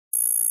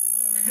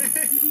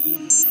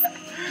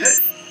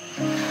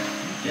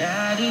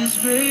God is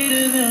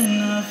greater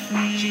than our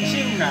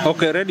fear.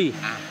 Okay, ready.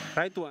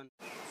 Right one.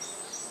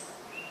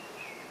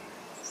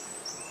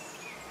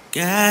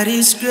 God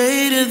is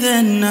greater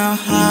than our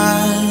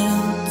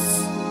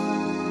hearts.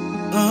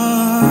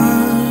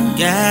 Oh,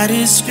 God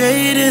is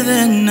greater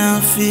than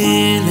our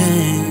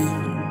feelings.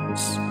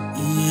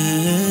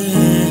 Yeah.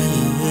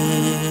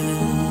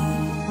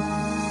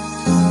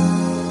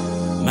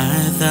 My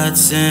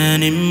thoughts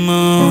and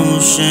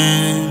emotions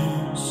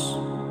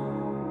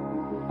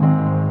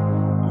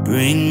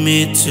bring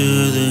me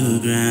to the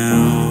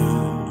ground.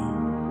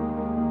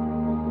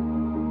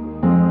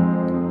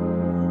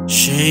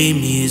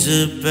 Shame is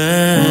a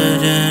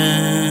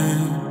burden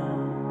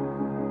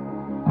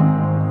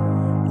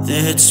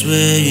that's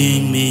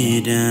weighing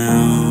me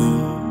down,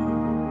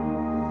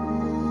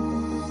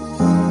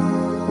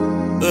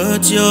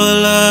 but your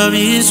love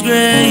is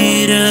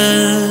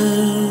greater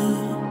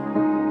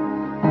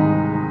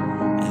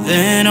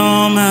than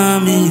all my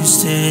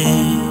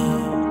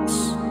mistakes.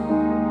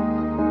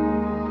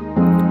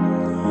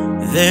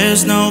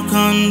 There's no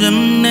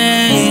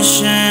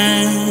condemnation.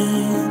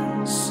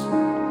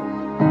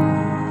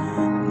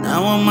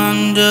 Now I'm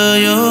under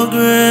your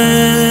grace.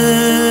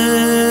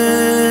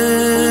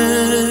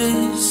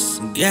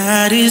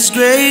 God is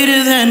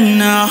greater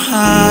than our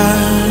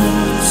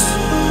hearts.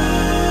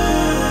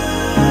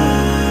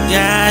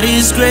 God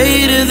is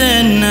greater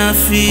than our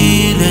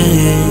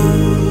feelings.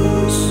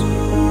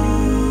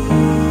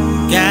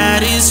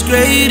 God is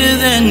greater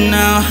than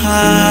our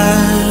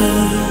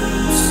hearts.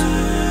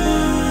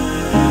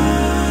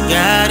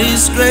 God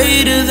is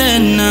greater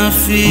than our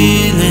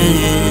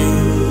feelings.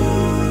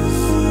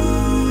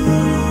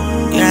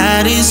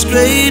 God is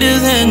greater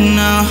than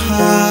our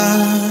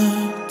hearts.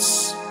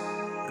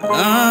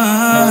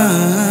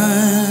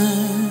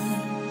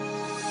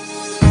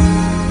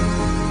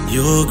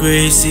 Your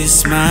grace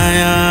is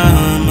my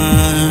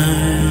armor.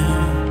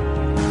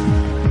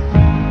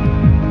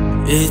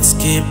 It's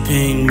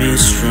keeping me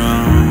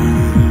strong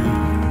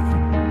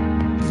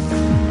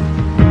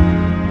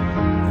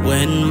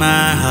when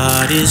my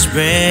heart is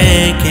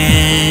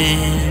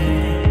breaking.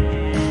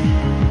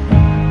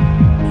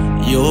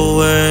 Your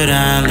word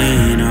I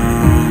lean on.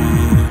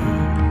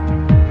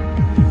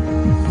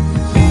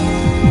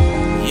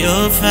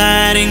 You're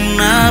fighting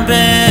my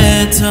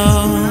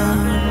battles,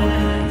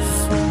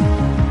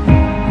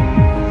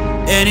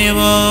 and you've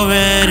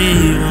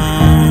already won.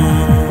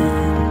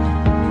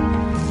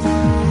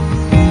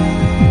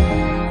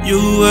 You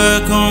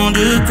work on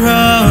the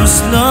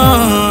cross,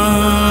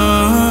 Lord.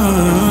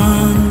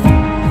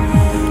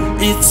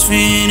 It's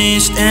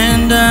finished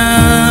and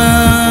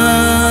done.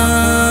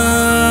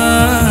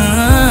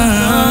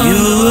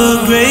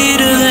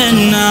 Greater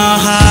than our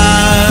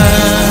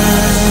hearts.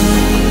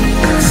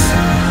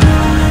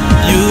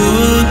 You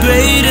are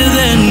greater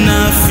than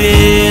our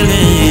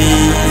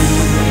feelings.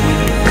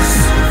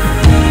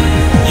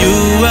 You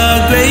are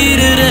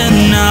greater than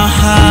our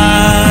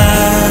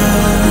hearts.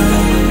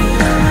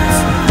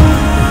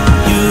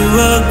 You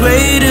are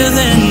greater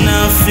than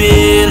our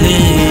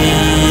feelings.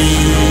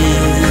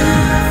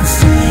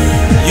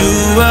 You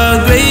are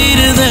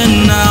greater than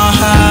our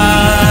hearts.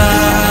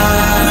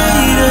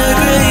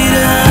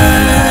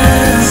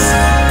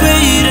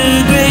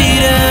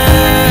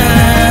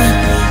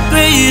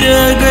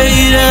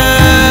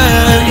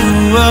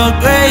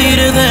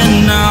 Greater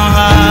than our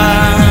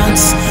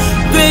hearts.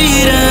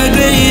 Greater,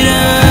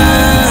 greater,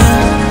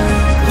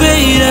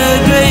 greater,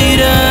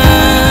 greater,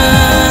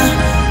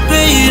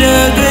 greater,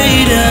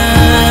 greater.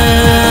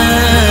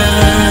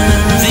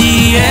 The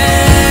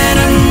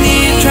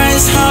enemy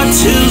tries hard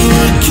to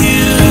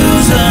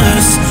accuse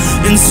us,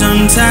 and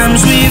sometimes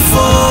we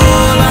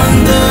fall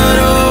under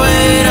the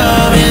weight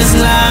of his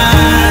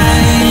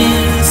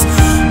lies.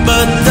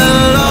 But the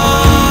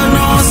Lord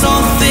knows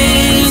all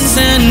things,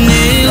 and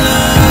he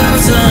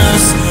loves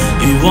us.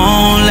 He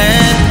won't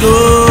let go.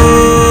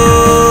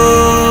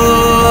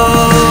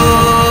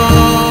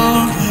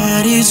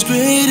 God is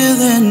greater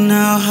than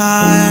our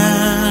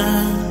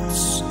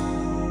hearts.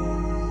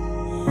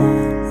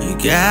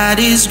 God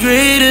is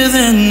greater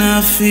than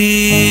our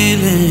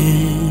feelings.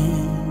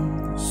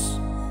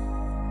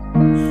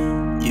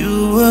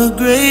 You are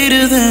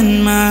greater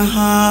than my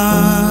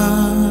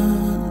heart.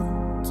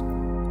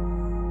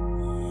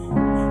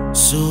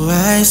 So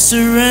I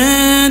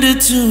surrender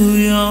to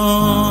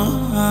your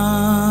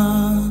heart.